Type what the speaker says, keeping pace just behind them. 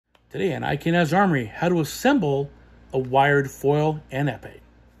Today on Can Haz Armory, how to assemble a wired foil and epee.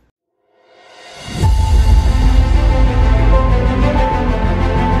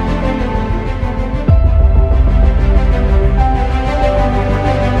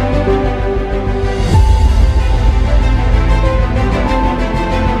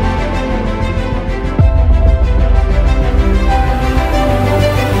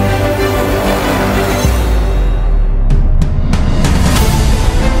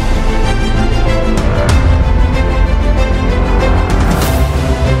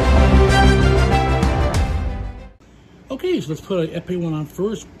 Okay, so let's put an epee one on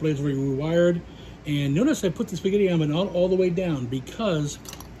first. Blade's already rewired. And notice I put the spaghetti on, but not all the way down, because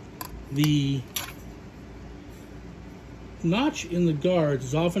the notch in the guards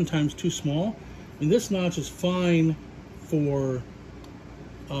is oftentimes too small. And this notch is fine for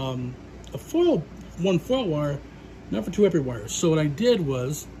one foil wire, not for two epee wires. So what I did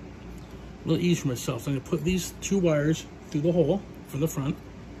was a little easy for myself. So I'm going to put these two wires through the hole from the front,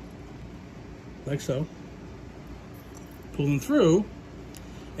 like so. Pull them through,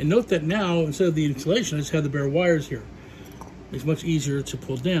 and note that now, instead of the insulation, I just have the bare wires here. It's much easier to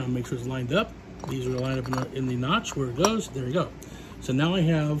pull down. Make sure it's lined up. These are lined up in the notch where it goes. There you go. So now I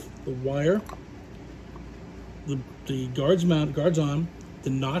have the wire, the guards on, the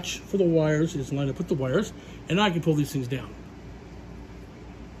notch for the wires is lined up with the wires, and now I can pull these things down.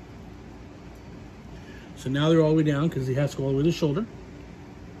 So now they're all the way down because it has to go all the way to the shoulder.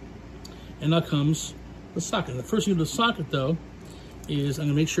 And now comes the socket. The first thing to the socket, though, is I'm going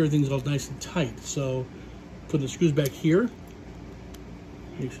to make sure everything's all nice and tight. So put the screws back here,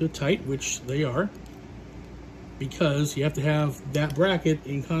 make sure they're tight, which they are, because you have to have that bracket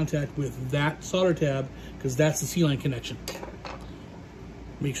in contact with that solder tab, because that's the C-line connection.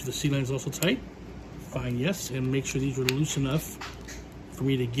 Make sure the C-line is also tight. Fine, yes, and make sure these are loose enough for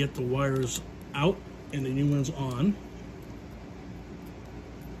me to get the wires out and the new ones on.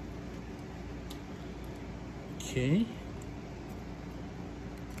 Okay.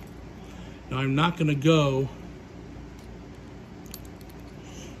 Now I'm not going to go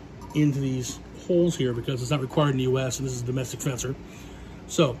into these holes here because it's not required in the US, and this is a domestic fencer.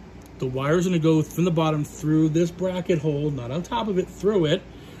 So the wires are going to go from the bottom through this bracket hole, not on top of it, through it.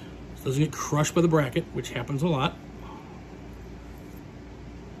 So it doesn't get crushed by the bracket, which happens a lot.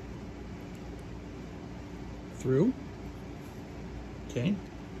 Through. Okay.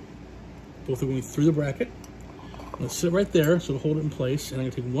 Both are going through the bracket. Let's sit right there, so to hold it in place, and I'm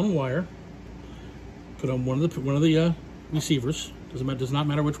going to take one wire, put on one of the receivers. Does not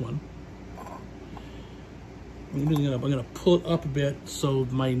matter which one. I'm going to pull it up a bit so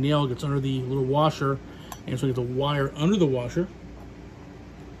my nail gets under the little washer, and so I get the wire under the washer,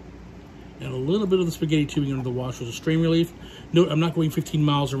 and a little bit of the spaghetti tubing under the washer as a strain relief. Note, I'm not going 15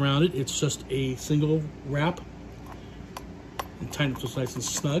 miles around it. It's just a single wrap, and tighten it so it's nice and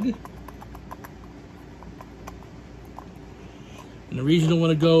snug. And the reason you don't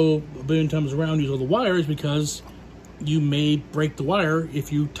want to go a billion times around, use all the wires, because you may break the wire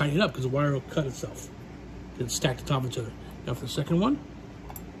if you tighten it up, because the wire will cut itself. It's stacked on top of each other. Now for the second one.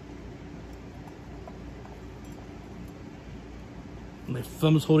 My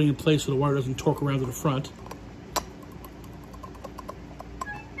thumb is holding in place so the wire doesn't torque around to the front.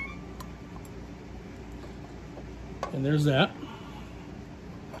 And there's that.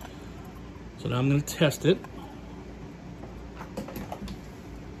 So now I'm going to test it.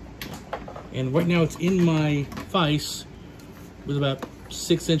 And right now it's in my vise with about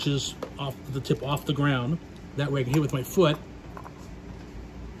 6 inches off the tip off the ground. That way I can hit with my foot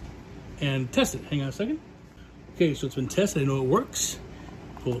and test it. Hang on a second. Okay, so it's been tested. I know it works.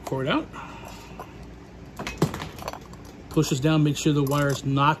 Pull the cord out. Push this down, make sure the wire is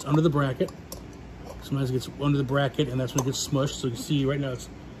not under the bracket. Sometimes it gets under the bracket and that's when it gets smushed. So you can see right now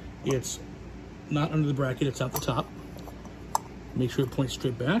it's not under the bracket, it's out the top. Make sure it points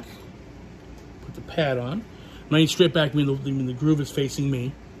straight back. Put the pad on. When I mean straight back, I mean the groove is facing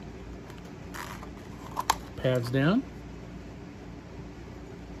me. Pads down.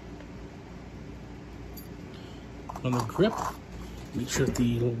 On the grip, make sure that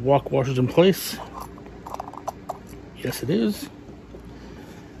the little walk washer's in place. Yes, it is.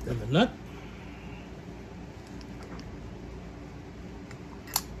 Then the nut.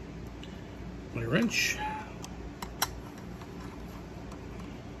 My wrench.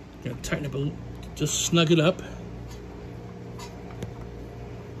 Gonna tighten up a little, just snug it up.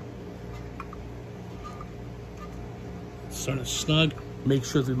 Starting to snug. Make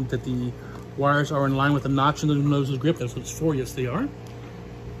sure that the wires are in line with the notch in the nose's grip. That's what it's for. Yes, they are.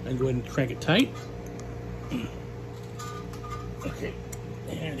 And go ahead and crank it tight. Okay.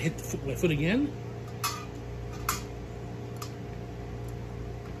 And hit the foot, my foot again.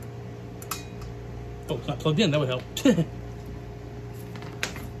 Oh, it's not plugged in, that would help.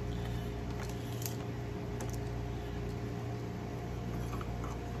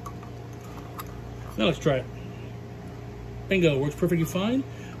 Now let's try it. Bingo, works perfectly fine.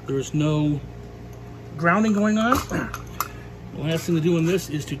 There is no grounding going on. The last thing to do on this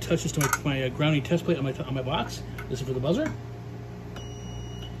is to touch this to my grounding test plate on my box. This is for the buzzer.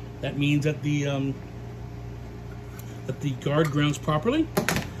 That means that the guard grounds properly.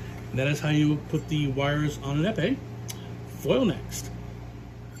 And that is how you put the wires on an epee. Foil next.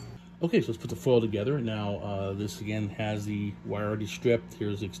 Okay, so let's put the foil together. Now this again has the wire already stripped.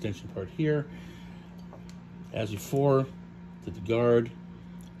 Here's the extension part here. As before, to the guard,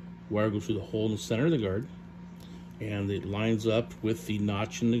 wire goes through the hole in the center of the guard, and it lines up with the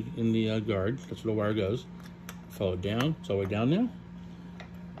notch in the guard. That's where the wire goes. Follow it down. It's all the way down now.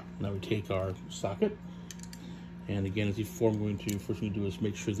 Now we take our socket, and again, as before, first thing we do is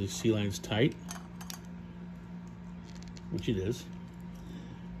make sure the C-line is tight, which it is.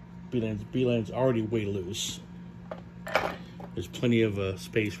 B-line's already way loose. There's plenty of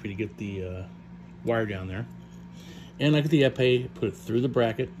space for you to get the wire down there. And like the epee, put it through the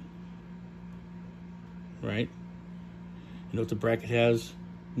bracket, right? You note the bracket has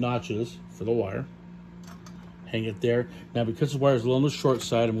notches for the wire. Hang it there. Now, because the wire is a little on the short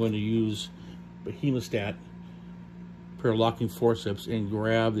side, I'm going to use a hemostat, pair of locking forceps, and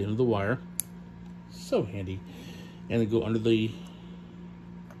grab the end of the wire. So handy. And then go under the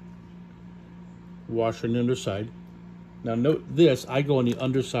washer on the underside. Now note this, I go on the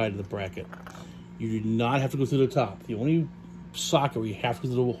underside of the bracket. You do not have to go through the top. The only socket where you have to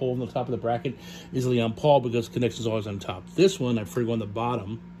go through the hole in the top of the bracket is the on Paul, because connection is always on top. This one, I prefer to go on the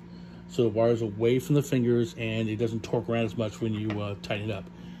bottom, so the wire is away from the fingers and it doesn't torque around as much when you tighten it up.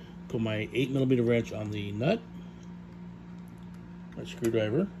 Put my 8mm wrench on the nut, my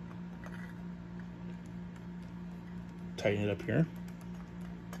screwdriver, tighten it up here.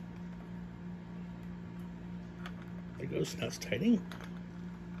 There it goes, now it's tightening.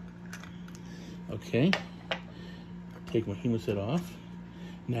 Okay, take my hemostat off.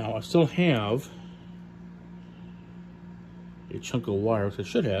 Now I still have a chunk of wire, which I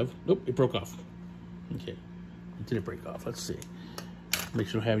should have. Nope, it broke off. Okay, it didn't break off. Let's see. Make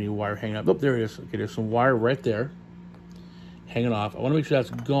sure I don't have any wire hanging up. Oh, there it is. Okay, there's some wire right there hanging off. I want to make sure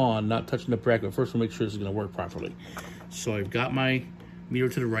that's gone, not touching the bracket. But first, I'll make sure this is going to work properly. So I've got my meter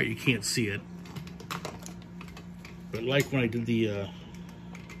to the right. You can't see it, but like when I did the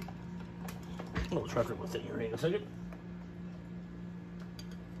I'll try it with it here. Hang on a second.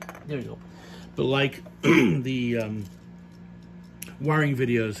 There you go. But like the wiring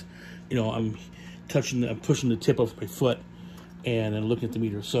videos, you know, I'm pushing the tip of my foot and then looking at the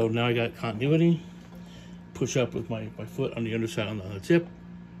meter. So now I got continuity. Push up with my foot on the underside on the tip.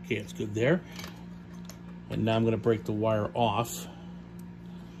 Okay, it's good there. And now I'm going to break the wire off.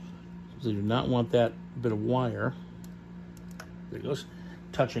 So you do not want that bit of wire, there it goes,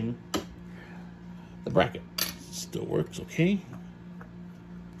 touching the bracket. Still works, okay.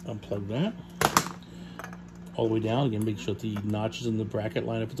 Unplug that. All the way down. Again, make sure that the notches in the bracket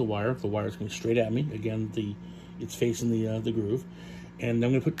line up with the wire. If the wire is coming straight at me, again, it's facing the groove. And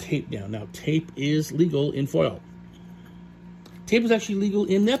I'm going to put tape down. Now, tape is legal in foil. Tape is actually legal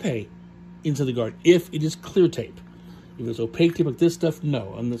in epee into the guard if it is clear tape. If it's opaque tape like this stuff,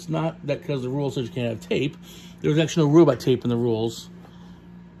 no. And it's not that because the rule says you can't have tape. There's actually no rule about tape in the rules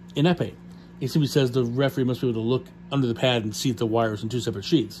in epee. It simply says the referee must be able to look under the pad and see the wires in two separate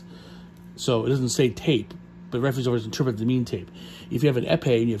sheets. So it doesn't say tape, but referees always interpret the mean tape. If you have an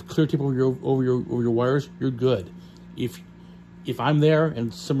epee and you have clear tape over your wires, you're good. If I'm there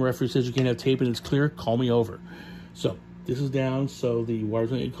and some referee says you can't have tape and it's clear, call me over. So this is down, so the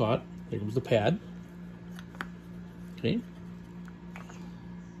wires don't get caught. There comes the pad. Okay.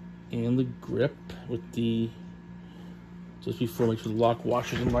 And the grip with the, just before, make sure the lock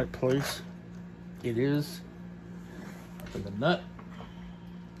washer is in the right place. It is. And the nut.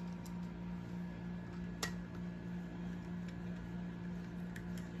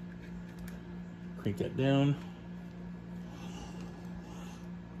 Crank that down.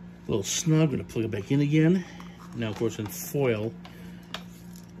 A little snug, I'm going to plug it back in again. Now, of course, in foil,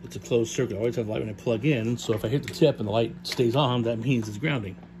 it's a closed circuit. I always have light when I plug in, so if I hit the tip and the light stays on, that means it's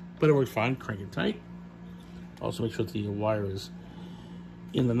grounding. But it works fine. Crank it tight. Also, make sure that the wire is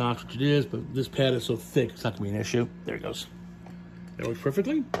in the notch, which it is, but this pad is so thick, it's not going to be an issue. There it goes. That works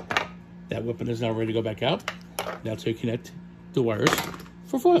perfectly. That weapon is now ready to go back out. Now to connect the wires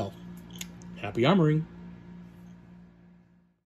for foil. Happy armoring.